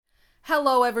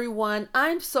Hello, everyone.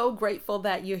 I'm so grateful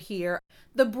that you're here.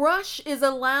 The Brush is a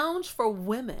lounge for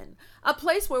women, a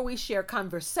place where we share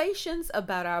conversations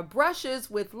about our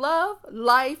brushes with love,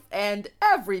 life, and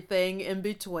everything in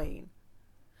between.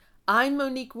 I'm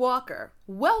Monique Walker.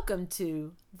 Welcome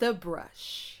to The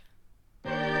Brush.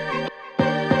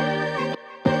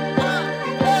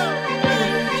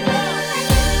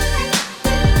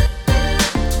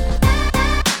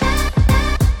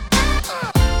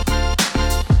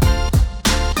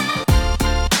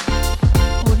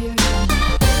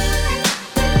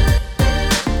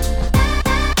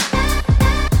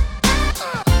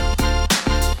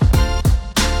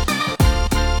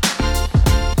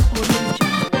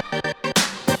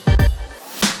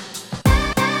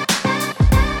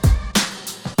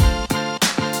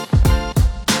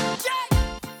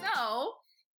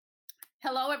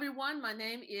 Hello, everyone. My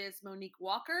name is Monique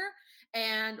Walker,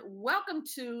 and welcome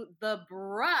to The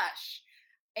Brush.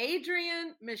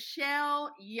 Adrienne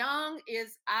Michelle Young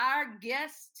is our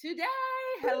guest today.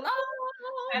 Hello.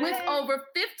 Hey. With over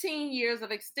 15 years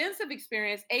of extensive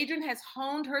experience, Adrienne has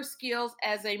honed her skills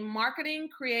as a marketing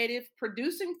creative,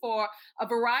 producing for a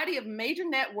variety of major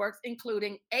networks,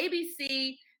 including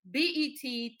ABC, BET,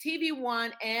 TV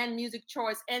One, and Music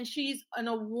Choice. And she's an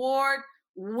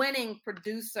award-winning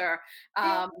producer,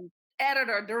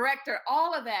 editor, director,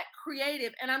 all of that,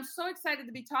 creative. And I'm so excited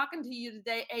to be talking to you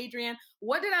today, Adrienne.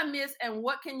 What did I miss and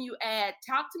what can you add?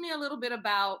 Talk to me a little bit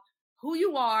about who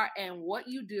you are and what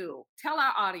you do. Tell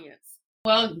our audience.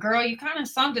 Well, girl, you kind of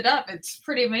summed it up. It's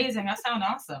pretty amazing. I sound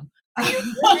awesome. And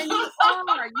you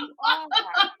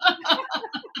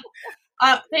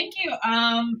are. Thank you.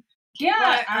 I'm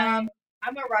a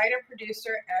writer,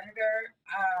 producer, editor,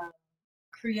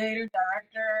 creator,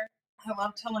 director. I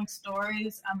love telling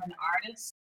stories. I'm an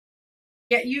artist.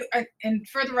 Yeah, and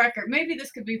for the record, maybe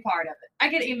this could be part of it. I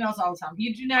get emails all the time.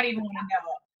 You do not even want to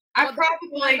know it. I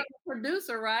probably a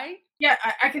producer, right? Yeah,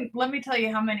 I can. Let me tell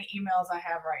you how many emails I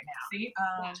have right now. See,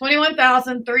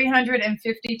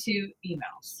 21,352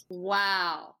 emails.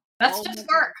 Wow, that's just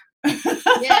work.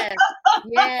 Yes.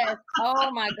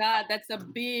 Oh my God, that's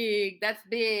big.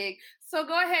 So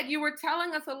go ahead. You were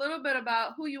telling us a little bit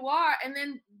about who you are, and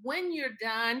then when you're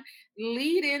done,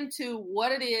 lead into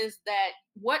what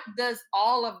does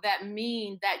all of that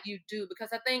mean that you do? Because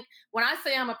I think when I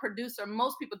say I'm a producer,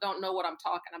 most people don't know what I'm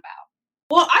talking about.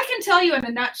 Well, I can tell you in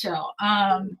a nutshell.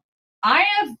 I've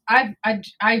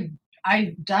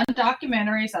done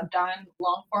documentaries. I've done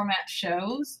long format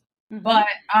shows, but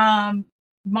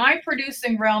my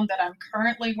producing realm that I'm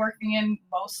currently working in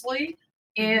mostly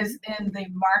is in the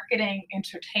marketing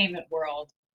entertainment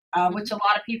world, which a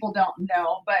lot of people don't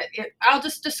know. But I'll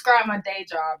just describe my day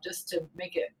job just to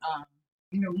make it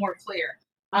more clear.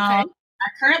 Okay. I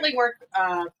currently work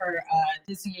for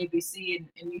Disney ABC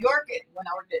in New York. When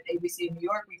I worked at ABC in New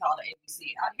York, we called it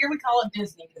ABC. Out here, we call it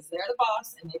Disney because they're the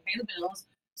boss and they pay the bills.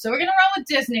 So we're going to run with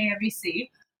Disney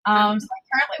ABC. So I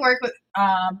currently work with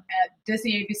at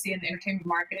Disney ABC in the entertainment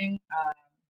marketing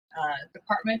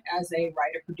department as a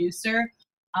writer-producer.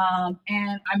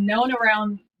 And I'm known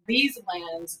around these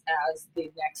lands as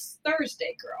the next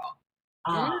Thursday girl.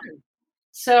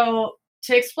 So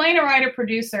to explain a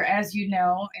writer-producer, as you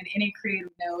know, and any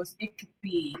creative knows, it could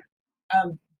be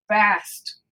a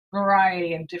vast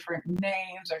variety of different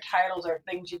names or titles or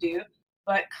things you do.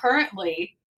 But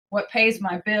currently, what pays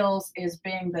my bills is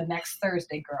being the next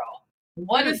Thursday girl.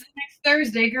 What is the next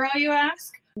Thursday girl, you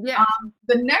ask? Yeah.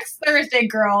 The next Thursday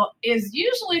girl is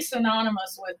usually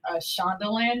synonymous with a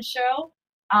Shondaland show.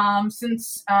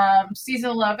 Since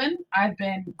season 11, I've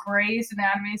been Grey's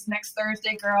Anatomy's next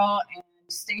Thursday girl and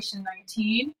Station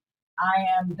 19. I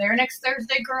am their next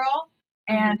Thursday girl,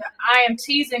 and I am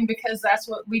teasing because that's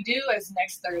what we do as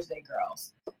next Thursday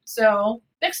girls. So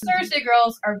next Thursday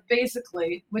girls are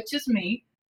basically, which is me,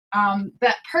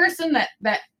 that person that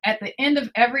at the end of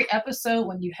every episode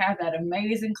when you have that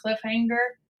amazing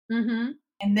cliffhanger,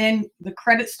 and then the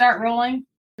credits start rolling,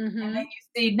 and then you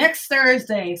see next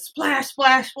Thursday, splash,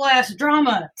 splash, splash,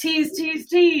 drama, tease, tease,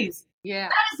 tease. Yeah,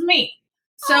 that is me.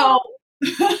 So.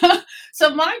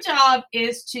 So my job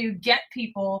is to get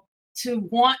people to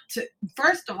want to,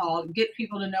 first of all, get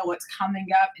people to know what's coming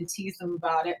up and tease them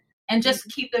about it and just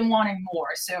keep them wanting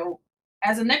more. So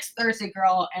as a next Thursday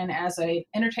girl and as an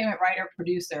entertainment writer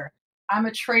producer, I'm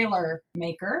a trailer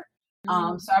maker. So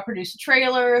I produce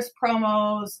trailers,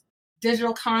 promos,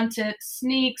 digital content,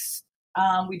 sneaks.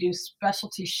 We do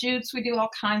specialty shoots. We do all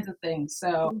kinds of things.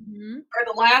 So for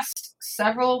the last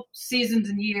several seasons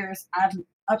and years, I've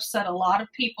upset a lot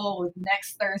of people with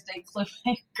next Thursday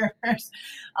cliffhangers.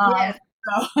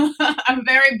 So I'm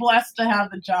very blessed to have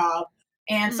the job.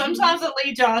 And sometimes it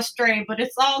leads y'all astray, but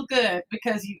it's all good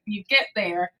because you get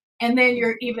there and then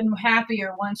you're even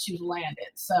happier once you've landed.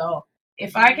 So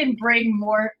if I can bring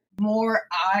more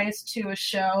eyes to a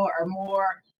show or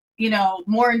more,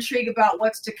 more intrigue about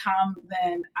what's to come,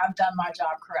 then I've done my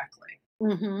job correctly.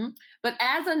 But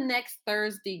as a Next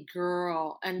Thursday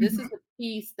girl, and this is a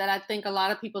piece that I think a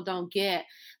lot of people don't get,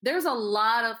 there's a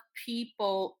lot of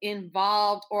people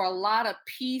involved, or a lot of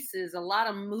pieces, a lot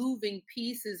of moving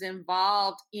pieces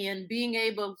involved in being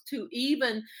able to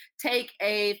even take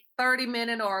a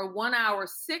 30-minute or a 1-hour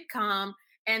sitcom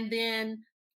and then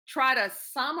try to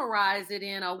summarize it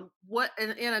in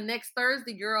a Next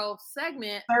Thursday girl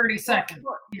segment. 30 seconds.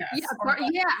 Yes.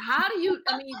 Yeah. How do you?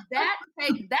 I mean,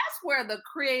 that's where the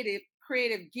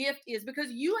creative gift is,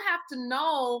 because you have to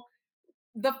know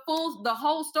the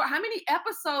whole story. How many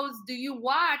episodes do you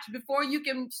watch before you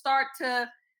can start to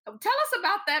tell us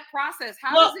about that process?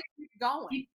 How does it keep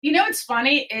going? What's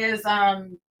funny is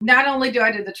not only do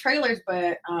I do the trailers,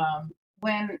 but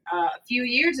when a few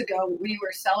years ago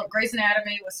Grey's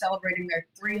Anatomy was celebrating their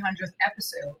 300th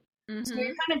episode. So we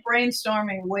were kind of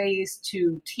brainstorming ways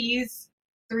to tease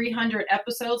 300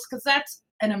 episodes, because that's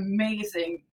an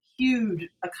amazing, huge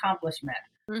accomplishment.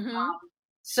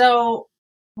 So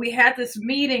we had this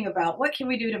meeting about what can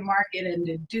we do to market and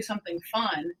to do something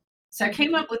fun. So I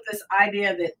came up with this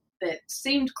idea that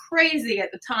seemed crazy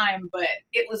at the time, but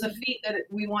it was a feat that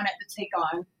we wanted to take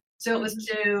on. So it was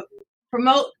to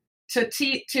promote, to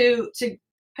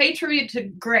pay tribute to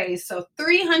Grey's. So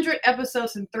 300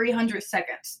 episodes in 300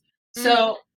 seconds.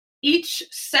 So each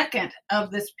second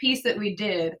of this piece that we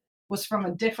did was from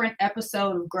a different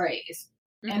episode of Grey's.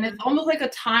 And it's almost like a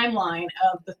timeline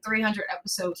of the 300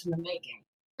 episodes in the making.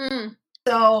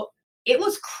 So it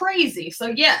was crazy. So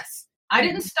yes, I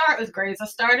didn't start with Grey's. I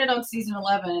started on season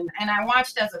 11, and I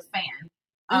watched as a fan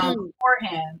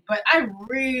beforehand. But I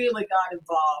really got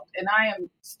involved, and I am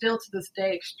still to this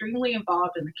day extremely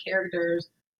involved in the characters,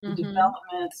 the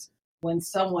developments, when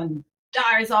someone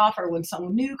dies off or when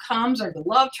someone new comes, or the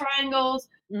love triangles.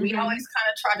 We always kind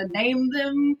of try to name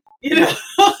them,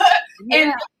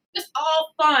 and just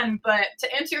all fun. But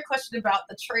to answer your question about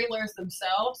the trailers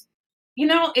themselves,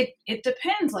 it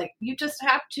depends. Like, you just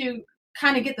have to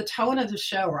kind of get the tone of the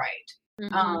show right.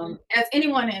 As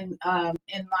anyone in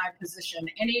my position,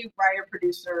 any writer,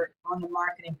 producer on the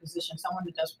marketing position, someone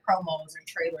that does promos or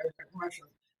trailers or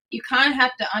commercials, you kind of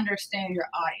have to understand your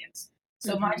audience.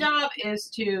 So my job is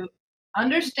to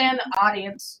understand the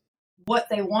audience, what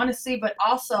they want to see, but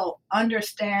also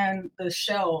understand the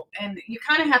show. And you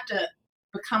kind of have to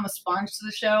become a sponge to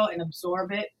the show and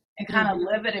absorb it and kind of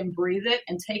live it and breathe it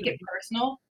and take it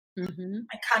personal and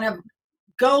kind of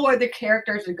go where the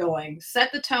characters are going,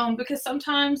 set the tone, because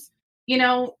sometimes,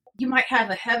 you might have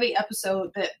a heavy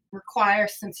episode that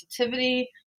requires sensitivity,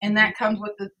 and that comes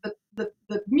with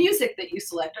the music that you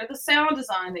select, or the sound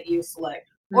design that you select,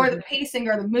 or the pacing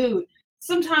or the mood.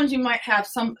 Sometimes you might have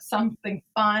something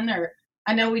fun, or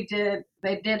I know they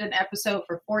did an episode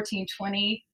for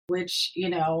 1420, which,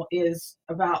 is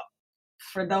about,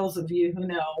 for those of you who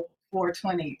know,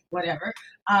 420, whatever.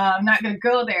 I'm not going to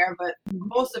go there, but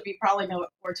most of you probably know what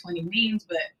 420 means,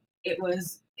 but it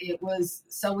was,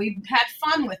 so we had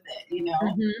fun with it,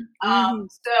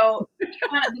 So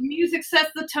kind of the music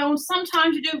sets the tone.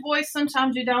 Sometimes you do voice,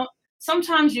 sometimes you don't.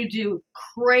 Sometimes you do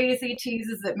crazy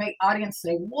teases that make audience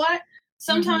say, what?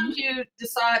 Sometimes you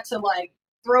decide to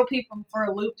throw people for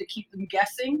a loop to keep them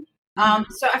guessing.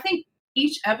 So I think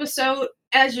each episode,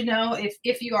 as you know,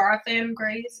 if you are a fan of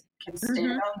Grey's, can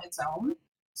stand on its own.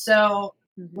 So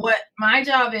what my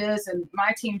job is, and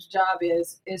my team's job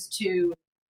is to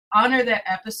honor that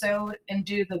episode and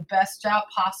do the best job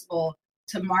possible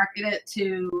to market it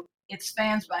to its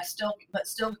fans but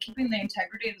still keeping the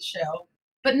integrity of the show,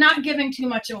 but not giving too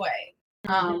much away.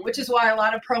 Which is why a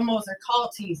lot of promos are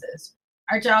called teases.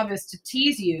 Our job is to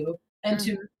tease you and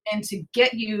to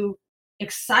get you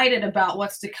excited about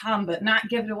what's to come, but not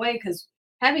give it away. Because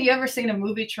haven't you ever seen a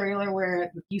movie trailer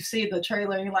where you see the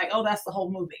trailer and you're like, oh, that's the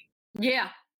whole movie? Yeah.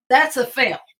 That's a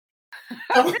fail.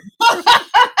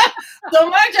 So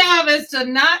my job is to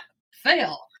not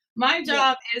fail. My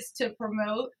job is to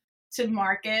promote, to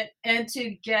market, and to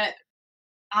get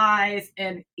eyes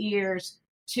and ears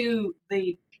to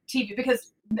the TV,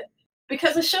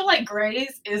 because a show like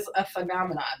Grey's is a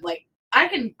phenomenon. Like, we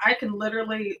can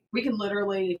literally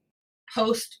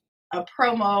post a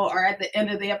promo, or at the end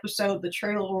of the episode, the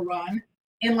trailer will run,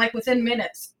 and within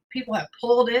minutes, people have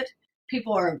pulled it.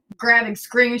 People are grabbing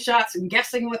screenshots and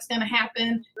guessing what's going to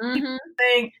happen.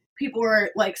 People are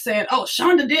saying, "Oh,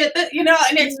 Shonda did that,"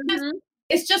 and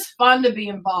it's just fun to be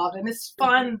involved, and it's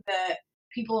fun that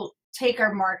people take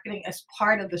our marketing as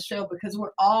part of the show because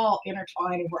we're all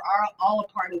intertwined. We're all a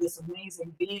part of this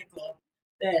amazing vehicle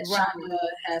that Right. Shonda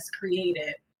has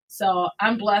created. So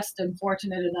I'm blessed and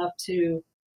fortunate enough to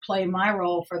play my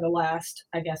role for the last,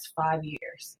 I guess, 5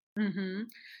 years. Hmm.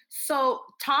 So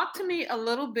talk to me a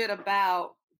little bit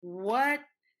about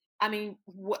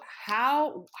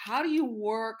how do you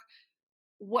work?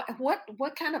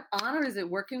 What kind of honor is it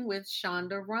working with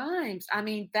Shonda Rhimes? I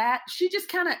mean, that she just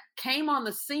kind of came on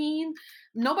the scene.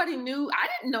 Nobody knew. I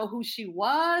didn't know who she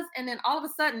was, and then all of a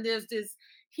sudden, there's this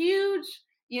huge,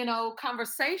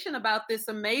 conversation about this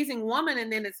amazing woman,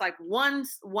 and then it's like one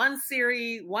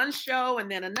series, one show, and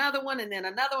then another one, and then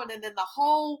another one, and then the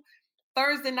whole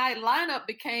Thursday night lineup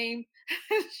became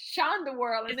Shonda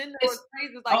World, and then there was It's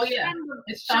phrases oh like yeah,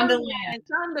 it's Shonda Shonda Land.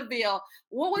 and Shondaville.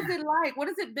 What was Yeah. it like? What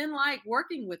has it been like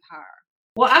working with her?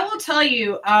 Well, I will tell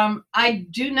you, I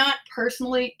do not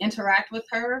personally interact with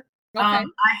her. Okay.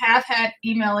 I have had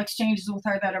email exchanges with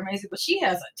her that are amazing, but she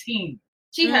has a team.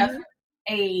 She has Mhm.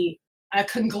 a a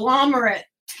conglomerate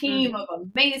team Mhm. of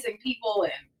amazing people,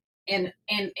 and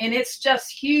it's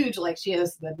just huge. Like she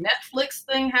has the Netflix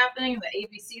thing happening, the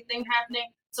ABC thing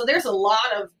happening. So there's a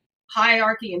lot of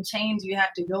hierarchy and chains you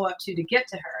have to go up to get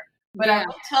to her. But I Yeah.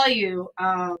 will tell you,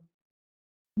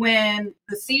 when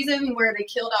the season where they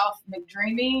killed off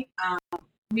McDreamy,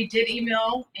 we did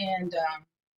email,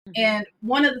 Mhm. and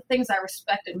one of the things I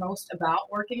respected most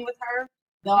about working with her,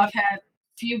 though Mhm. I've had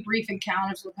few brief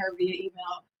encounters with her via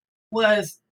email,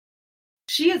 was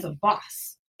she is a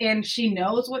boss and she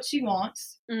knows what she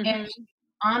wants and Mhm. she's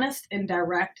honest and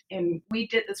direct. And we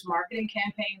did this marketing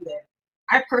campaign that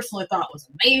I personally thought was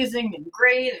amazing and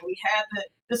great. And we had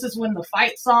this is when the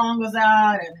fight song was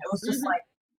out, and it was just Mhm. like,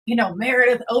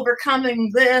 Meredith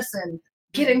overcoming this and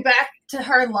getting Mhm. back to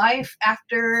her life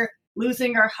after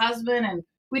losing her husband. And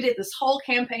we did this whole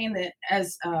campaign that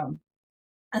as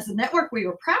a network we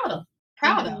were proud of. We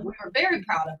Mhm. were very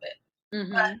proud of it.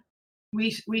 But Mhm.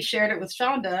 we shared it with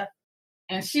Shonda,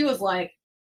 and she was like,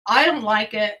 I don't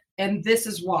like it, and this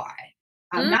is why.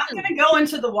 I'm not going Mm. to go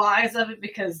into the whys of it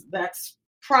because that's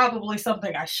probably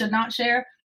something I should not share.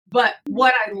 But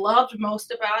what I loved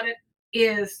most about it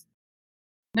is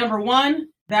number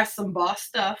one, that's some boss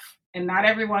stuff, and not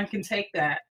everyone can take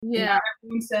that. And Yeah. not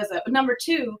everyone says that. But number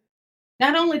two,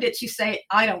 not only did she say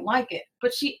I don't like it,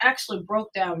 but she actually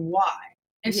broke down why.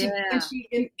 And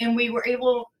Yeah. we were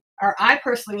able, or I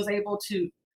personally was able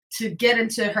to get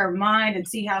into her mind and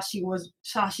see how she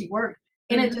worked.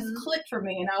 And it just Mhm. clicked for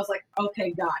me, and I was like,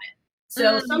 okay, got it.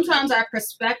 So Mm. sometimes our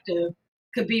perspective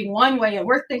could be one way and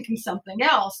we're thinking something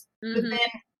else, but Mhm.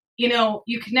 then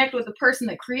you connect with the person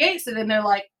that creates it and they're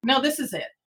like, no, this is it.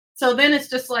 So then it's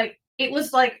just like it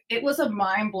was a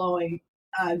mind-blowing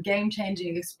game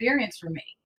changing experience for me.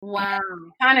 And Wow.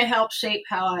 kind of helped shape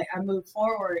how I move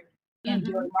forward in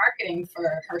doing Mhm. marketing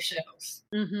for her shows.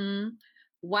 Mhm.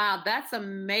 Wow, that's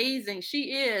amazing.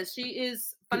 She is She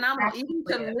phenomenal. Even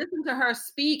absolutely to is. listen to her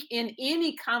speak in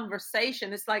any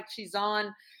conversation, it's like she's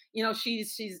on,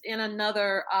 she's in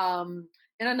another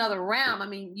realm. I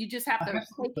mean, you just have to take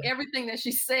Absolutely. everything that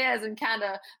she says and kind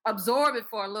of absorb it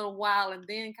for a little while and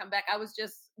then come back. I was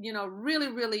just, really,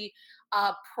 really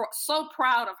so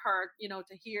proud of her,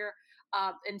 to hear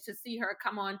and to see her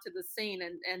come onto the scene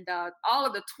and all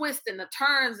of the twists and the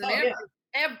turns and Oh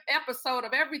yeah. episode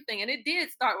of everything. And it did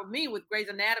start with me with Grey's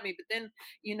Anatomy, but then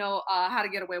How to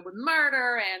Get Away with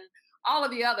Murder and all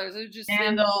of the others.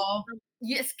 Scandal.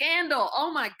 Yeah, Scandal.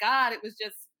 Oh my God, it was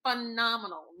just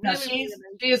phenomenal. No, Really, really she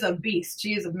amazing. is a beast.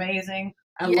 She is amazing.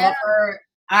 I Yeah. love her.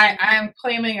 I am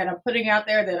claiming and I'm putting out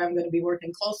there that I'm going to be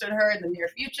working closer to her in the near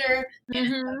future, and it's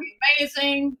going to Mm-hmm. be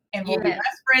amazing, and we'll be Yes.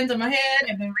 best friends in my head,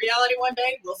 and then reality one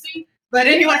day we'll see. But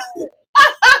Yeah. anyway,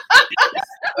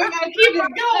 we're going to keep it Yeah,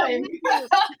 going. me too.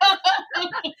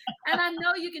 And I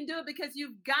know you can do it because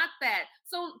you've got that.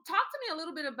 So talk to me a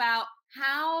little bit about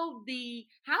how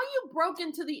you broke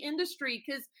into the industry,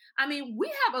 because I mean we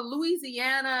have a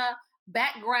Louisiana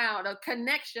background, a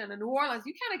connection in New Orleans.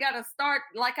 You kind of got to start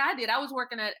like I did. I was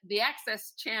working at the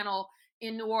Access Channel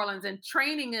in New Orleans and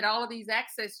training at all of these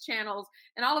access channels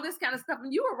and all of this kind of stuff.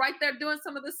 And you were right there doing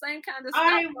some of the same kind of stuff.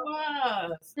 I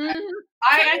was. Mhm.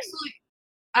 I Tell me. actually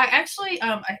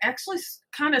I actually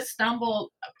kind of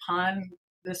stumbled upon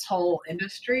this whole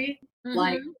industry.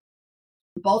 Like Mhm.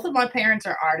 both of my parents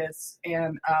are artists,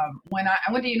 and when I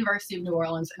went to University of New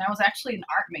Orleans, and I was actually an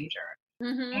art major.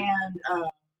 Mhm.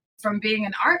 And from being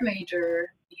an art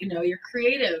major, you're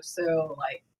creative, so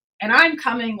like, and I'm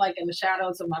coming like in the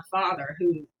shadows of my father,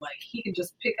 who like he can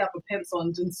just pick up a pencil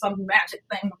and then some magic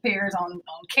thing appears on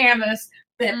canvas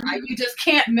that Mhm. you just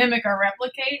can't mimic or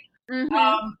replicate. Mhm.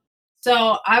 Um,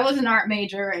 So I was an art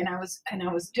major, and I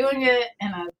was doing it,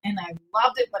 and I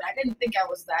loved it, but I didn't think I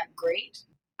was that great.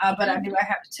 But I knew I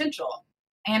had potential,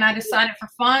 and I decided for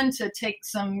fun to take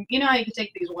some. You know, how you could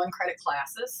take these 1 credit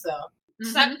classes. So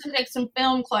decided to take some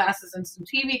film classes and some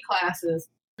TV classes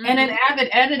and an avid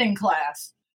editing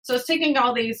class. So I was taking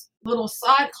all these little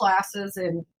side classes,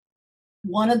 and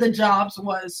one of the jobs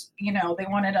was, they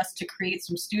wanted us to create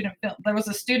some student film. There was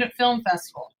a student film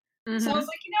festival. So I was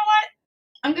like, you know what?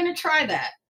 I'm going to try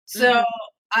that. So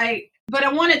but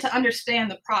I wanted to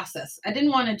understand the process. I didn't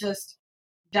want to just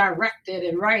direct it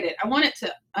and write it. I wanted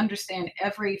to understand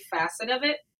every facet of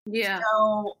it. Yeah.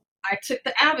 So I took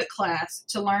the Avid class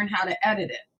to learn how to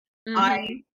edit it.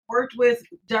 I worked with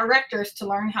directors to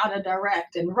learn how to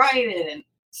direct and write it. And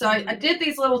so I did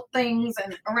these little things.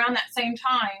 And around that same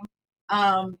time,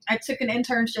 I took an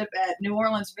internship at New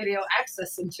Orleans Video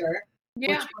Access Center,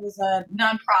 which was a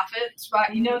nonprofit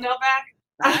spot. You know, Novak?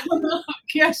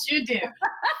 Yes, you do.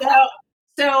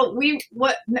 So we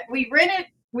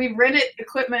rented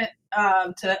equipment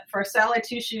for Sally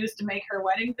Two Shoes to make her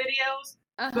wedding videos.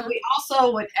 But we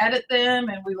also would edit them,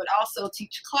 and we would also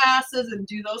teach classes and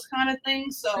do those kind of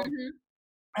things. So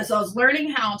as I was learning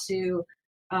how to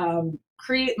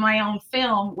create my own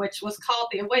film, which was called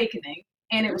The Awakening,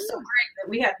 and it was so great that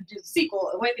we had to do the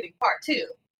sequel, Awakening Part 2.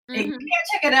 You can't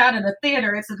check it out in a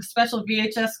theater. It's in a special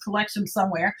VHS collection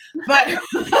somewhere. But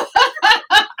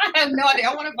I have no idea.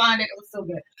 I want to find it. It was so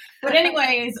good. But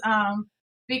anyways,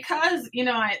 because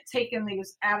I had taken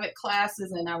these Avid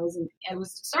classes, and I was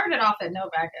started off at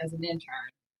Novak as an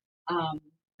intern.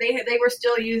 They were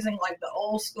still using like the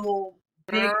old school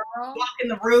big walk in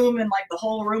the room, and like the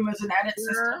whole room is an edit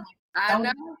system. I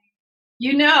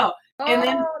know. And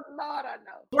then Lord, I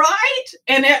know. Right,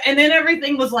 and then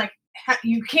everything was like,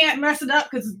 you can't mess it up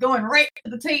because it's going right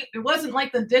to the tape. It wasn't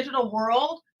like the digital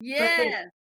world. Yeah.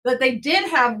 But they did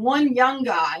have one young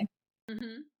guy.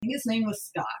 His name was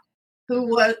Scott,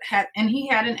 who had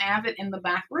an Avid in the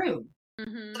back room.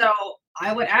 So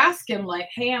I would ask him like,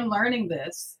 "Hey, I'm learning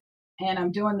this, and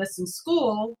I'm doing this in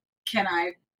school. Can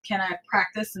I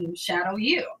practice and shadow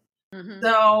you?"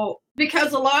 So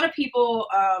because a lot of people,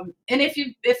 and if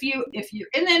you're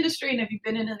in the industry, and if you've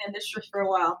been in the industry for a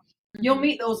while, you'll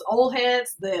meet those old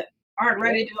heads that aren't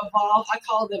ready to evolve. I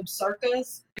call them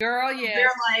circus. Girl, yeah. They're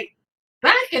like,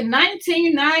 back in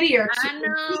 1990 or I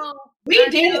know. we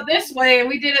did it this way and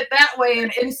we did it that way.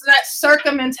 And it's that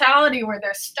circa mentality where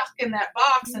they're stuck in that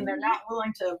box and they're not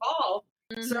willing to evolve.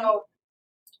 So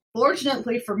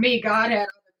fortunately for me, God had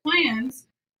other plans.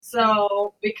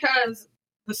 So because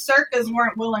the circus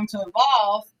weren't willing to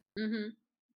evolve,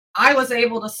 I was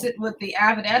able to sit with the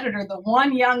Avid editor, the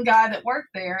one young guy that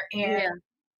worked there, and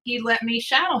he let me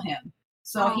shadow him.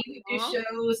 So he would do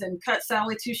shows and cut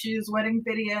Sally Two Shoes wedding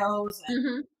videos.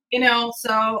 And,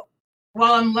 so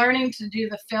while I'm learning to do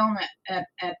the film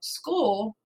at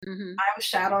school, I was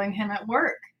shadowing him at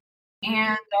work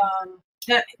and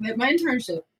at my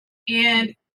internship.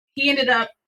 And he ended up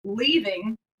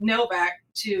leaving Novak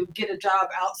to get a job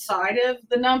outside of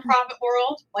the nonprofit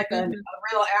world, like a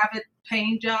real Avid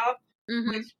paying job,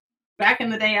 which back in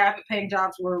the day, Avid paying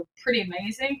jobs were pretty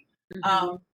amazing.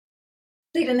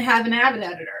 They didn't have an Avid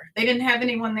editor. They didn't have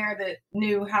anyone there that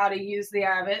knew how to use the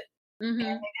Avid. And they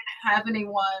didn't have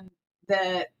anyone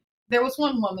there was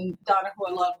one woman, Donna, who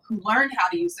I love, who learned how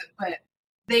to use it, but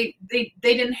they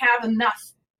didn't have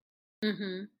enough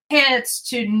heads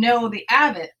to know the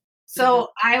Avid.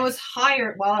 So I was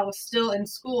hired while I was still in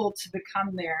school to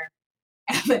become their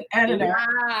Avid editor.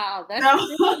 Wow, that's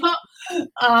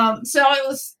so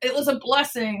it was a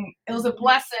blessing. It was a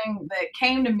blessing that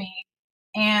came to me,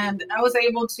 and I was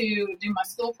able to do my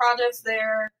school projects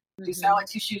there, do Sally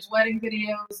Two Shoes wedding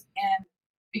videos, and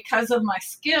because of my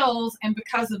skills and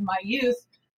because of my youth,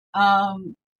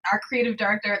 our creative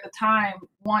director at the time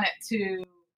wanted to,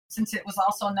 since it was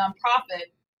also a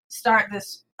nonprofit, start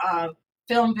this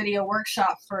film video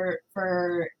workshop for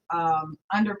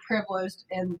underprivileged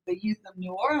and the youth of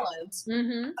New Orleans.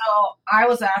 So I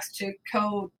was asked to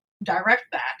co-direct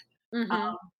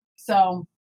that. So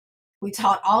we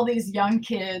taught all these young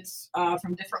kids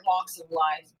from different walks of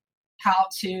life how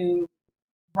to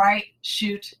write,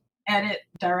 shoot, edit,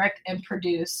 direct, and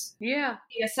produce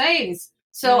PSAs.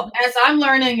 So as I'm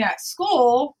learning at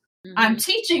school, I'm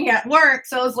teaching at work.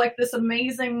 So it was like this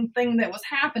amazing thing that was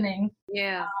happening.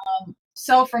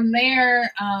 So from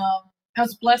there, I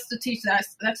was blessed to teach that.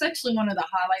 That's actually one of the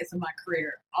highlights of my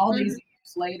career. All these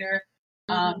years later,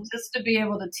 just to be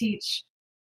able to teach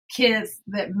kids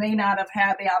that may not have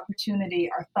had the opportunity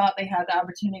or thought they had the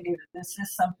opportunity that this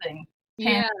is something,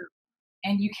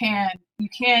 and you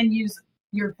can use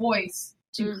your voice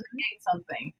to Mhm. create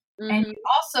something. And Mhm. you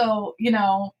also,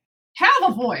 have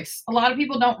a voice. A lot of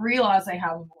people don't realize they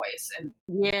have a voice, and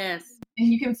Yes.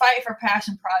 you can fight for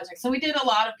passion projects. So we did a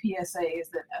lot of PSAs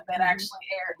that Mhm. actually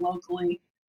aired locally.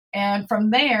 And from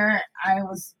there, I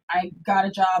got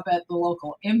a job at the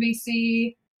local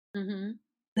NBC. Mhm.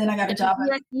 Then I got a job at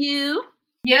WDSU.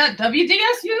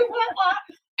 WDSU, blah, blah.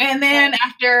 And then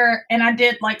I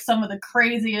did like some of the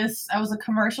craziest. I was a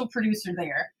commercial producer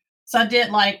there, so I did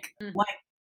like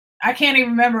I can't even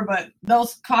remember, but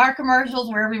those car commercials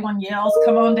where everyone yells,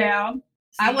 "Come on down."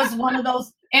 I was one of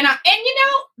those, and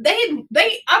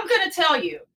they I'm gonna tell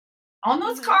you, on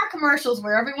those car commercials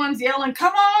where everyone's yelling,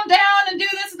 "Come on down and do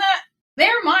this and that,"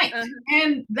 they're mic'd,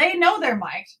 and they know they're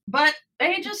mic'd, but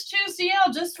they just choose to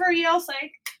yell just for yell's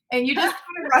sake, and you just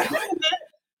put it right with it.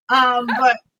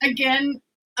 But again,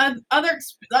 another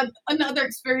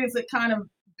experience that kind of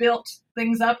built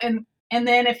things up, and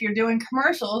then if you're doing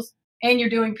commercials and you're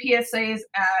doing PSAs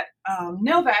at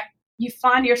Novak, you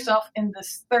find yourself in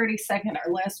this 30-second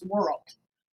or less world.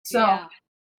 So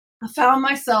I found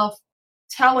myself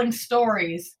telling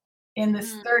stories in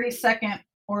this 30-second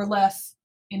or less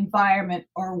environment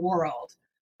or world.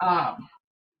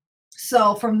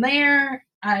 So from there,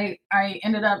 I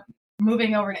ended up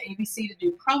moving over to ABC to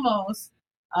do promos.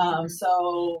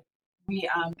 So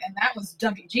and that was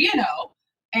WGNO,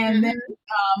 and then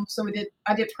so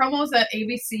I did promos at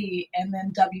ABC and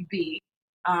then WB,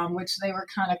 which they were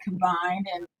kind of combined,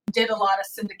 and did a lot of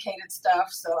syndicated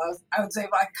stuff. So I would say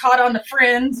I caught on to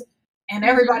Friends, and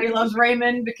Everybody Loves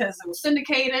Raymond because it was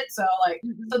syndicated. So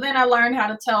so then I learned how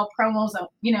to tell promos.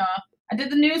 I did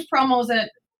the news promos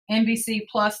at NBC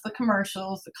plus the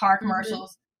commercials, the car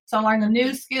commercials. So I learned the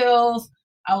news skills,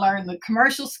 I learned the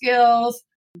commercial skills,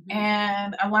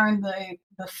 and I learned the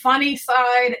funny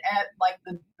side at like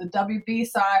the WB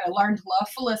side. I learned to love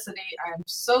Felicity. I'm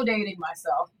so dating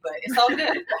myself, but it's all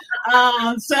good.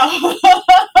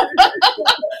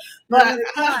 But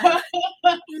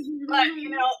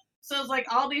so it's like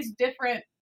all these different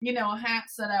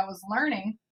hats that I was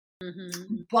learning,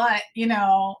 but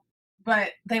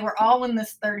but they were all in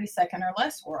this 30-second or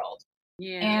less world.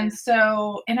 Yeah.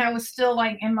 And I was still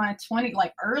like in my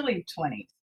early 20s.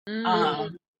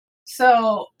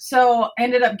 So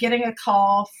ended up getting a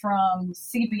call from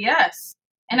CBS,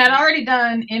 and I'd already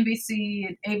done NBC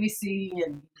and ABC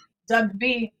and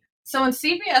WB. So when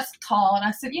CBS called, and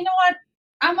I said, you know what,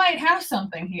 I might have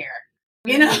something here.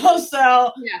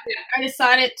 So I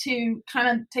decided to kind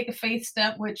of take a faith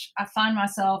step, which I find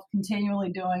myself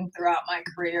continually doing throughout my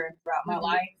career and throughout my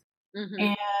life.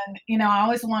 And, I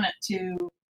always wanted to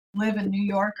live in New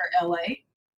York or LA.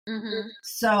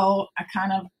 So I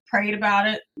kind of prayed about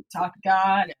it, talked to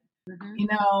God,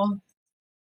 and,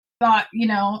 thought,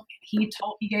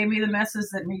 he gave me the message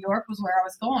that New York was where I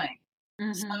was going.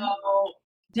 So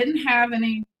didn't have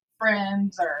any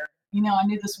friends or, I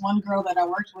knew this one girl that I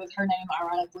worked with, her name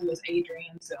ironically was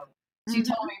Adrienne. So she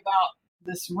told me about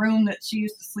this room that she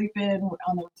used to sleep in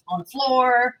on the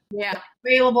floor.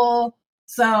 Available.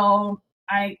 So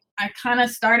I kind of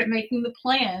started making the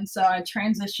plan. So I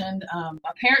transitioned.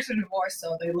 My parents are divorced,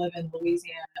 so they live in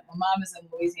Louisiana. My mom is in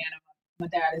Louisiana. My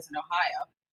dad is in Ohio.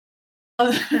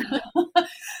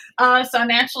 So I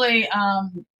naturally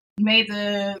made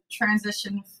the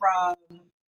transition from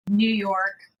New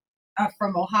York,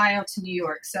 from Ohio to New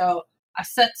York. So I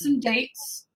set some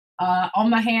dates on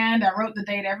my hand. I wrote the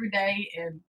date every day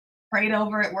and prayed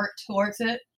over it, worked towards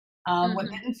it. What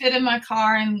didn't fit in my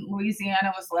car in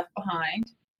Louisiana was left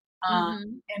behind.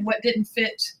 And what didn't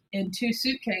fit in 2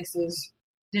 suitcases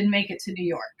didn't make it to New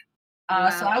York.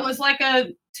 So I was like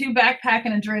a 2 backpack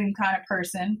and a dream kind of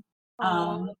person.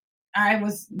 I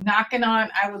was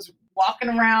walking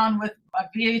around with my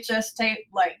VHS tape,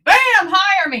 like, bam,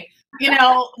 hire me,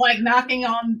 like knocking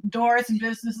on doors and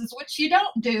businesses, which you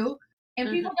don't do. And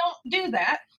people don't do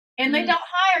that. And they don't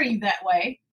hire you that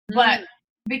way. But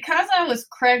because I was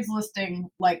Craigslisting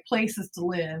like places to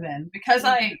live, and because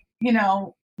I,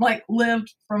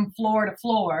 lived from floor to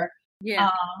floor,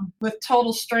 with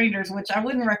total strangers, which I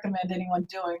wouldn't recommend anyone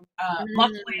doing.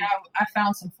 Luckily, I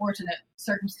found some fortunate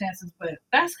circumstances, but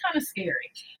that's kind of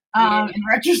scary in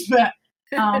retrospect.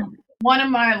 One of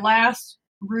my last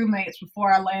roommates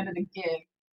before I landed a gig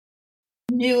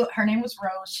her name was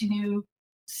Rose. She knew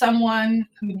someone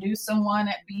who knew someone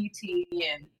at BT,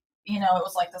 and it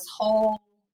was like this whole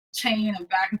chain of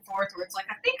back and forth where it's like,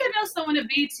 I think I know someone at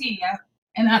BT.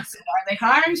 And I said, are they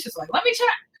hiring? She's like, let me check.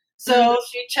 So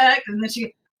she checked, and then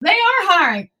they are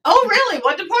hiring. Oh, really?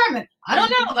 What department? I don't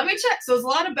know. Let me check. So it was a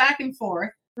lot of back and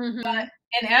forth. But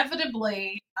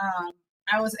inevitably,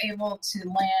 I was able to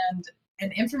land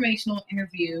an informational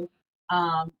interview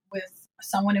with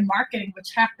someone in marketing,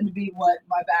 which happened to be what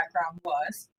my background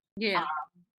was. Yeah.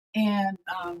 And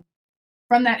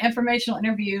from that informational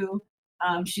interview,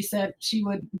 she said she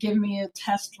would give me a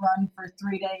test run for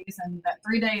 3 days, and that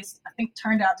 3 days I think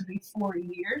turned out to be 4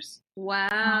 years.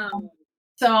 Wow.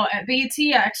 So at BET,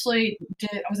 I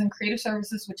was in creative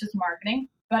services, which is marketing,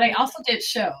 but I also did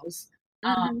shows.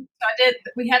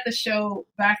 We had the show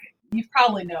back, you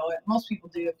probably know it, most people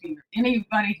do,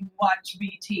 anybody who watched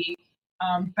BET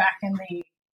back in the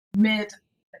mid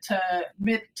to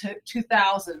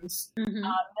 2000s,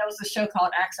 there was a show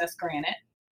called Access Granted.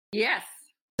 Yes.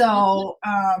 So,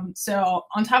 so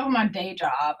on top of my day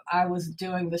job, I was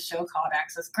doing the show called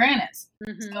Access Granted.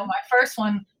 So my first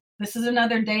one, this is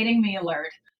another dating me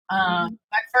alert. My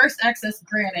first Access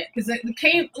Granted, because it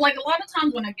came, like a lot of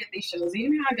times when I get these shows,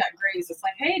 even how I got Grays, it's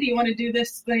like, hey, do you want to do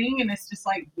this thing? And it's just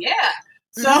like, yeah.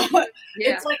 So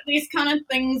it's like these kind of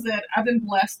things that I've been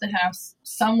blessed to have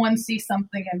someone see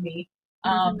something in me.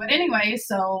 But anyway,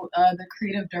 so the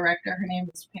creative director, her name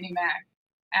was Penny Mack,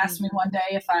 asked me one day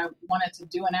if I wanted to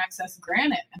do an Access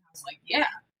Granted, and I was like, yeah.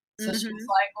 So she was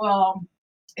like, well,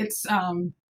 it's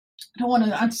I don't want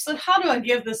to. I just said, how do I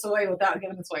give this away without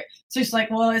giving this away? So she's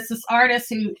like, well, it's this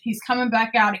artist he's coming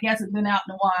back out. He hasn't been out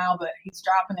in a while, but he's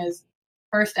dropping his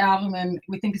first album, and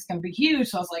we think it's going to be huge.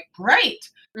 So I was like, great.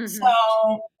 So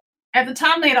at the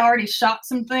time, they had already shot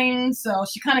some things, so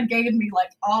she kind of gave me like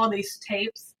all these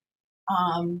tapes,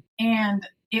 and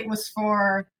it was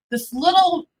for this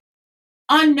little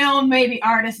unknown maybe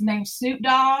artist named Snoop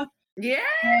Dogg. Yeah.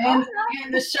 And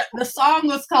the song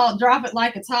was called Drop It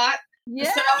Like It's Hot.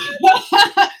 Yeah.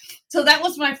 So that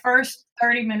was my first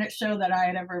 30-minute show that I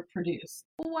had ever produced.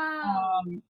 Wow.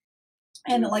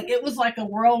 And like it was like a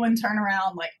whirlwind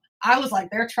turnaround. Like I was like,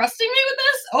 they're trusting me with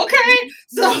this? Okay.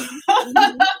 So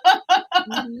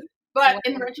but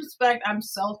in retrospect, I'm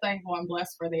so thankful and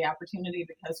blessed for the opportunity,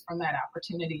 because from that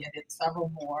opportunity I did several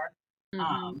more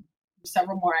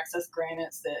Access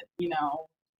Granteds that,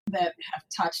 that have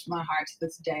touched my heart to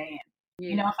this day.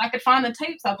 And, if I could find the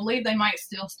tapes, I believe they might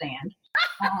still stand.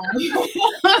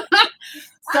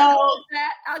 So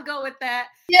I'll go with that.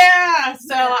 Yeah.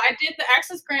 So I did the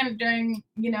Access Granted during,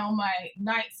 my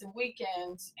nights and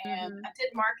weekends, and I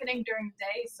did marketing during the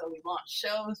day. So we launched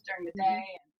shows during the day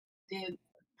and did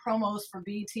promos for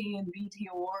BT and BT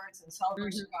Awards and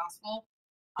Celebration Gospel.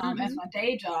 As my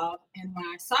day job, and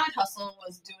my side hustle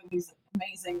was doing these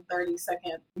amazing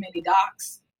 30-second mini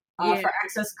docs for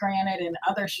Access Granted and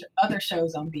other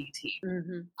shows on BT.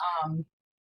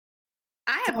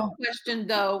 I have a question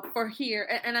though for here,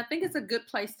 and I think it's a good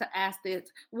place to ask this.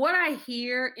 What I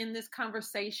hear in this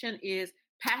conversation is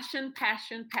passion,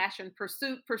 passion, passion,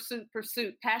 pursuit, pursuit,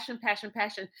 pursuit, passion, passion,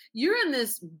 passion. You're in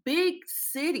this big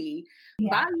city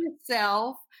by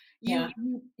yourself.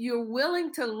 You're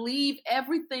willing to leave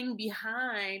everything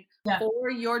behind for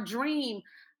your dream.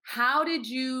 How did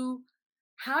you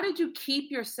keep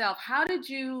yourself? How did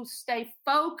you stay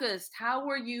focused? How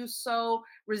were you so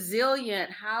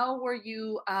resilient? How were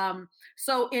you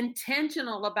so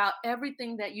intentional about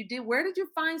everything that you did? Where did you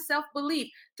find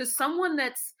self-belief to someone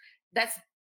that's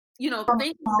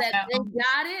thinking that they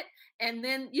got it, and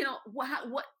then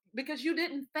what because you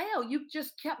didn't fail, you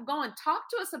just kept going. Talk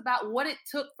to us about what it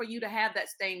took for you to have that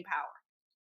staying power.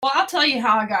 Well, I'll tell you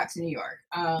how I got to New York.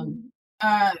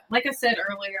 Like I said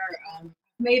earlier,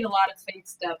 made a lot of faith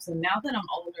steps, and now that I'm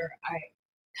older, I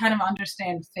kind of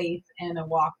understand faith and a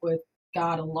walk with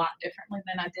God a lot differently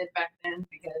than I did back then,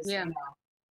 because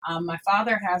my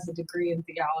father has a degree in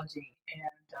theology, and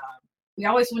we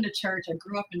always went to church. I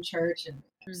grew up in church, and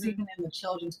I was even in the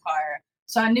children's choir.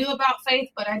 So I knew about faith,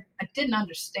 but I didn't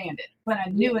understand it, but I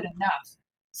knew it enough.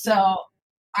 So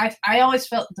I always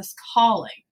felt this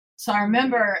calling. So I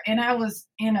remember, and I was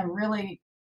in a really,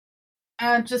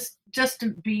 just to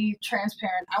be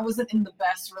transparent, I wasn't in the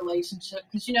best relationship,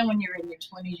 because when you're in your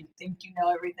 20s, you think you know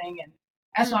everything. And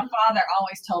as my father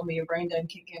always told me, your brain doesn't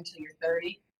kick in until you're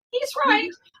 30. He's right.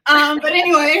 But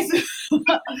anyways, I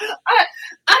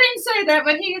didn't say that,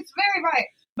 but he's very right.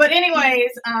 But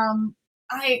anyways,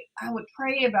 I would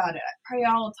pray about it. I pray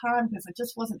all the time, because I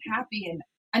just wasn't happy, and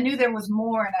I knew there was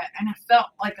more, and I felt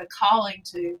like a calling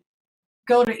to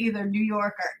go to either New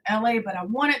York or LA, but I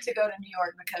wanted to go to New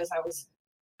York because I was,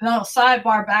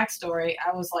 sidebar backstory,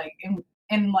 I was like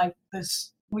in like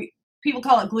this, people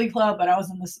call it Glee Club, but I was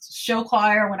in this show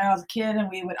choir when I was a kid, and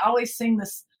we would always sing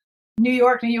this New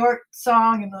York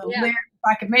song, and the lyrics, if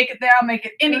I could make it there, I'll make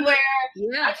it anywhere.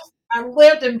 I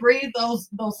lived and breathed those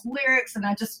lyrics, and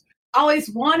I just always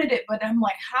wanted it. But I'm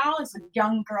like, how is a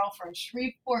young girl from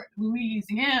Shreveport,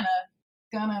 Louisiana,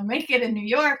 gonna make it in New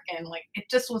York, and like it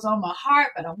just was on my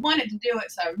heart, but I wanted to do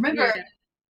it. So I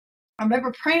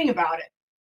remember praying about it,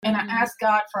 and I asked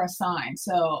God for a sign.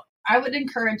 So I would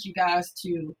encourage you guys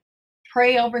to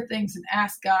pray over things and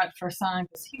ask God for a sign,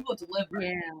 because He will deliver.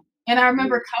 Yeah. And I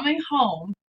remember coming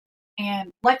home,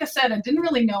 and like I said, I didn't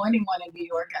really know anyone in New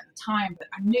York at the time, but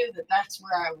I knew that that's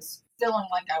where I was feeling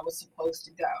like I was supposed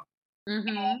to go.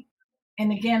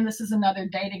 And again, this is another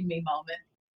dating me moment.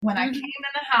 When I came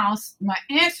in the house, my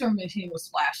answering machine was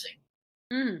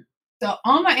flashing. So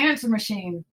on my answering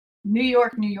machine, New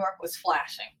York, New York was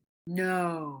flashing.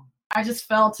 No. I just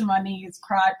fell to my knees,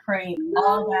 cried, prayed,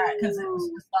 all that, because it was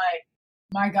just like,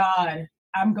 my God,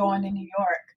 I'm going to New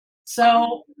York.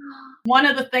 So one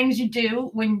of the things you do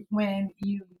when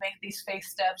you make these faith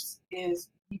steps is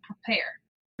you prepare.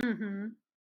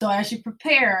 So as you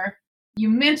prepare, you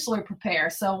mentally prepare.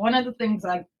 So one of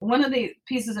the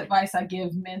pieces of advice I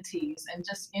give mentees and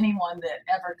just anyone that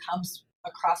ever comes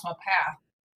across my path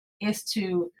is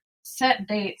to set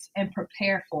dates and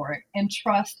prepare for it, and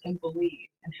trust and believe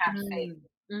and have faith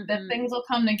that things will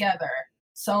come together.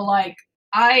 So like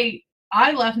I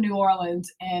left New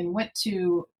Orleans and went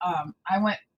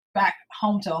back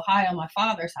home to Ohio, my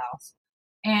father's house.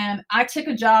 And I took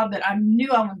a job that I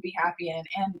knew I would be happy in.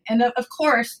 And of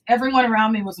course, everyone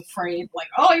around me was afraid, like,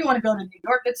 oh, you want to go to New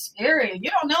York? It's scary.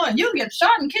 You don't know it. You'll get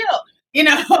shot and killed,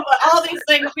 all these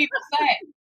things people say.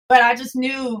 But I just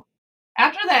knew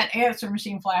after that answer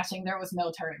machine flashing, there was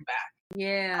no turning back.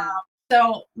 Yeah.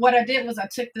 So what I did was I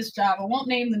took this job. I won't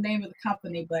name the name of the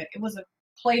company, but it was a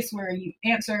place where you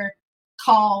answer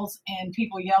calls and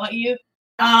people yell at you.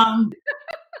 I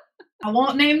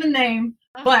won't name the name,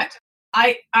 but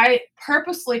I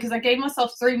purposely, because I gave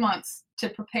myself 3 months to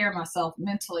prepare myself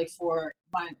mentally for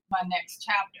my next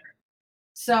chapter.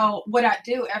 So what I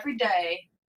do every day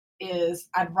is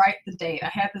I'd write the date. I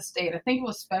had this date, I think it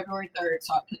was February 3rd,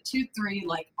 so I put 2-3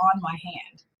 like on my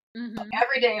hand. So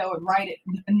every day I would write it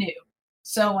anew.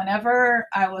 So whenever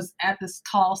I was at this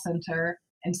call center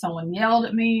and someone yelled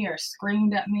at me or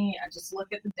screamed at me, I just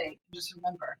look at the date and just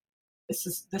remember, this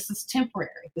is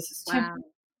temporary. This is temporary.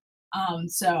 Wow.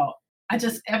 So I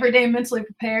just every day mentally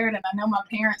prepared. And I know my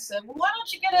parents said, well, why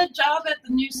don't you get a job at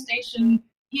the news station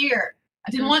here?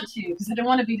 I didn't want to, because I didn't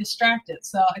want to be distracted.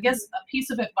 So I guess a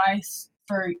piece of advice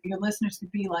for your listeners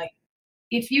could be like,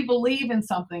 if you believe in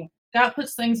something, God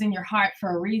puts things in your heart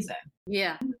for a reason.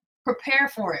 Yeah.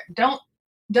 Prepare for it.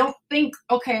 Don't think,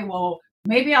 okay, well,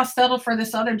 maybe I'll settle for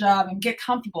this other job and get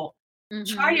comfortable.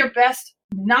 Try your best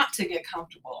not to get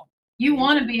comfortable. You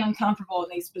want to be uncomfortable in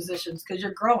these positions because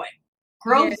you're growing.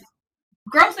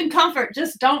 Growth and comfort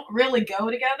just don't really go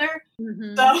together.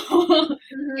 So,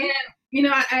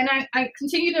 and I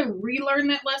continue to relearn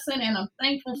that lesson, and I'm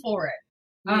thankful for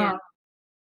it.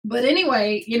 But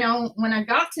anyway, when I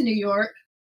got to New York,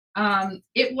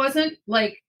 it wasn't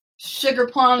like sugar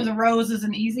plums and roses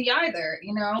and easy either.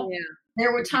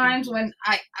 There were times when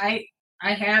I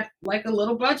had like a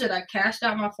little budget. I cashed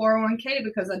out my 401k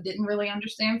because I didn't really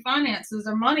understand finances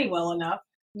or money well enough.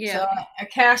 So I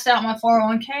cashed out my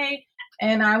 401k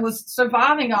and I was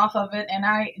surviving off of it. And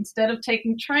instead of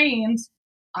taking trains,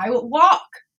 I would walk.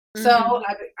 So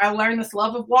I learned this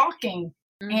love of walking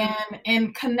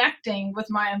and connecting with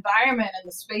my environment and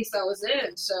the space I was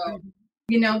in. So,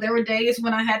 there were days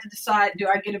when I had to decide, do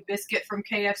I get a biscuit from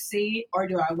KFC or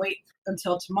do I wait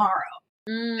until tomorrow?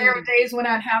 There were days when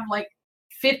I'd have like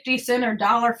 50 cent or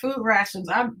 $1 food rations.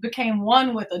 I became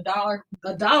one with a dollar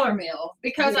meal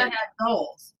because I had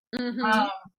goals.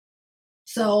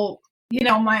 So,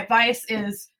 my advice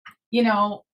is,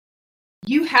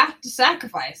 you have to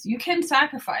sacrifice. You can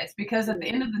sacrifice because at the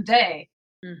end of the day,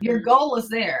 your goal is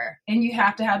there and you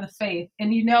have to have the faith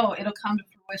and it'll come to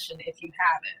fruition if you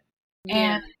have it.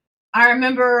 And I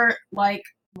remember like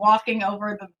walking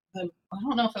over the I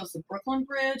don't know if it was the Brooklyn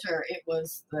Bridge or it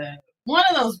was one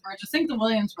of those bridges, I think the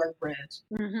Williamsburg Bridge,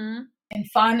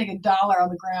 and finding $1 on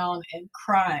the ground and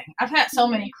crying. I've had so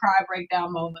many cry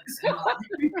breakdown moments in my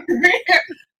career,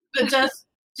 but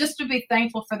just to be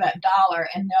thankful for that $1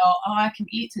 and know, oh, I can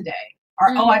eat today, or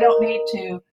oh, I don't need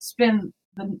to spend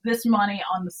this money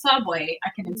on the subway. I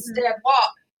can instead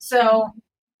walk. So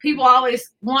people always,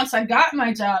 once I got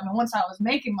my job and once I was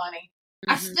making money,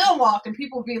 I still walked, and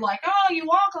people would be like, oh, you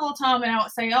walk all the time. And I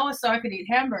would say, oh, it's so I could eat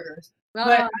hamburgers.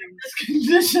 But I just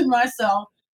conditioned myself.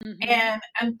 And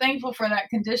I'm thankful for that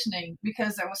conditioning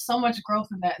because there was so much growth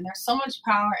in that. And there's so much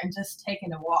power in just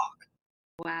taking a walk.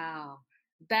 Wow.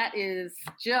 That is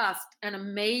just an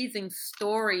amazing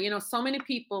story. So many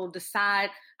people decide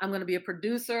I'm going to be a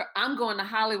producer. I'm going to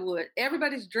Hollywood.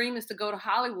 Everybody's dream is to go to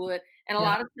Hollywood. And a Yeah.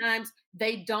 lot of times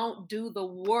they don't do the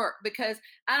work, because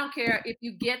I don't care if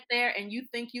you get there and you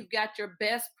think you've got your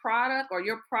best product or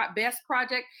your best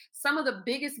project. Some of the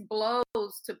biggest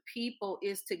blows to people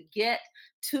is to get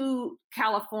to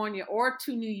California or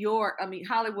to New York,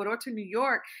 Hollywood or to New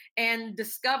York, and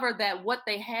discover that what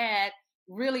they had,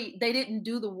 really, they didn't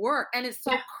do the work, and it's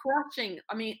so crushing.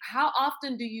 How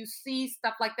often do you see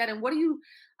stuff like that, and what do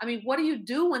you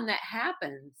do when that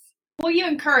happens? Well, you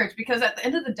encourage, because at the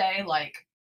end of the day, like,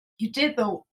 you did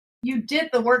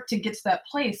the work to get to that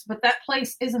place, but that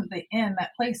place isn't the end.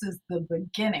 That place is the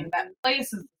beginning. That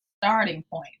place is the starting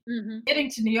point. Mm-hmm. Getting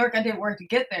to New York, I did work to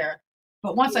get there,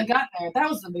 but once I got there, that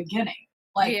was the beginning.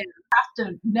 Like, you have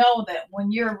to know that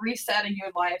when you're resetting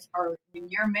your life, or when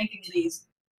you're making these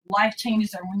life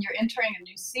changes, or when you're entering a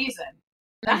new season,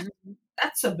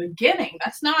 that's a beginning.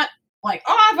 That's not like,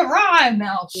 oh, I've arrived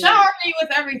now, shower me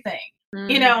with everything.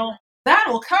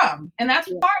 That'll come, and that's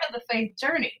part of the faith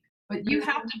journey. But you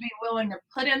have to be willing to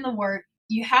put in the work.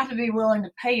 You have to be willing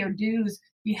to pay your dues.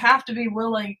 You have to be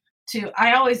willing to,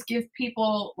 I always give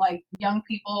people, like young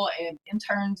people and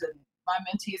interns and my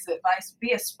mentees, advice: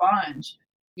 be a sponge.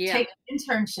 Take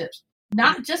internships,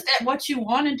 not just at what you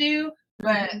want to do,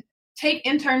 but take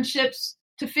internships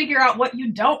to figure out what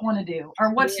you don't want to do,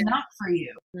 or what's not for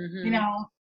you.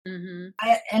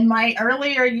 In my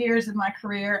earlier years in my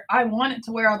career, I wanted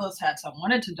to wear all those hats. I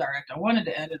wanted to direct. I wanted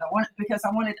to edit. Because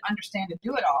I wanted to understand and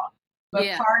do it all. But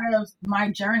part of my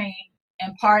journey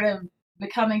and part of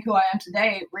becoming who I am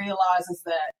today realizes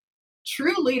that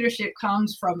true leadership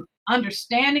comes from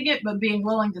understanding it, but being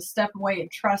willing to step away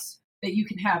and trust that you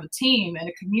can have a team and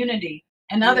a community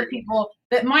and other people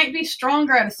that might be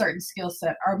stronger at a certain skill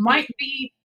set, or might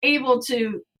be able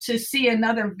to see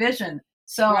another vision.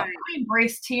 So I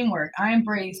embrace teamwork. I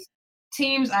embrace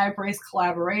teams. I embrace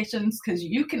collaborations, because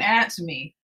you can add to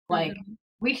me. Like,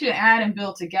 we can add and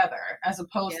build together, as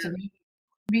opposed to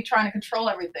me trying to control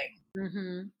everything.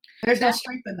 There's no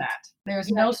strength in that. There's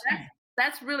no strength.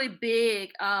 That's really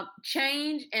big.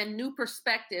 Change and new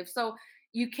perspective. So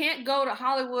you can't go to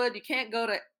Hollywood. You can't go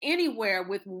to anywhere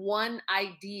with one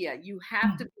idea. You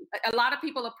have to. A lot of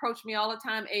people approach me all the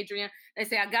time, Adrienne. They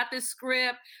say, I got this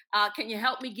script. Can you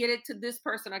help me get it to this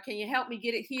person? Or can you help me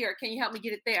get it here? Can you help me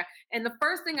get it there? And the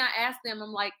first thing I ask them,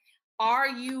 I'm like, are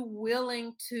you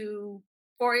willing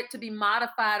for it to be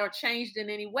modified or changed in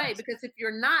any way? Because if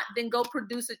you're not, then go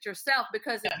produce it yourself.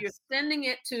 Because if you're sending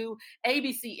it to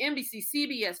ABC, NBC,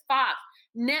 CBS, Fox,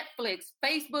 Netflix,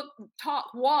 Facebook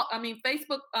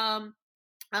Facebook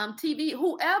TV,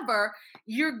 whoever,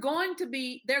 they're going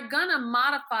to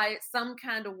modify it some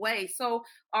kind of way. So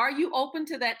are you open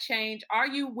to that change? Are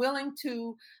you willing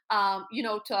to,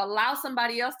 to allow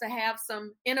somebody else to have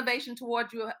some innovation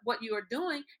towards what you are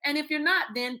doing? And if you're not,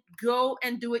 then go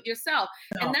and do it yourself.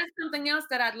 And that's something else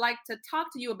that I'd like to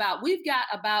talk to you about. We've got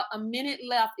about a minute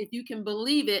left, if you can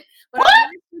believe it. But what?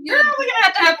 Girl, we're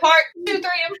going to have part 2, 3,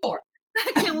 and 4.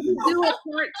 Can we do a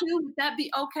part 2? Would that be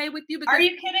okay with you? Are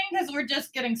you kidding? Because we're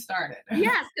just getting started.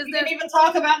 Yes. We didn't even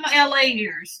talk about my LA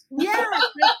years. Yes,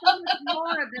 there's so much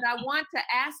more that I want to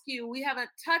ask you. We haven't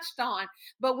touched on,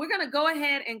 but we're going to go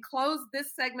ahead and close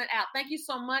this segment out. Thank you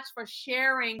so much for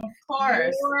sharing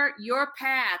your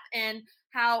path, and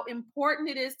how important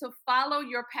it is to follow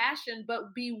your passion,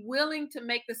 but be willing to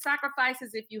make the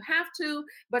sacrifices if you have to,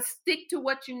 but stick to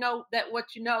what you know,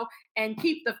 and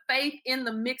keep the faith in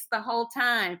the mix the whole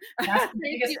time. That's the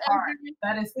biggest part.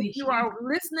 That is the If you are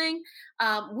listening,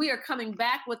 we are coming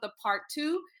back with a part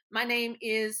 2. My name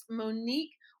is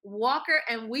Monique Walker,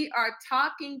 and we are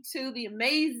talking to the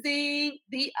amazing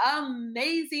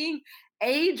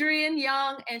Adrienne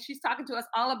Young, and she's talking to us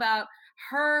all about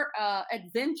her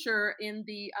adventure in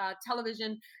the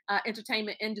television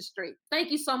entertainment industry.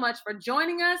 Thank you so much for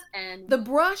joining us. And The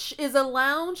Brush is a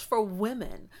lounge for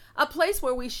women, a place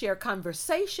where we share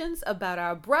conversations about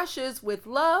our brushes with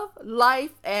love,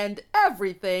 life, and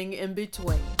everything in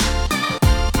between.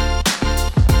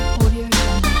 Audio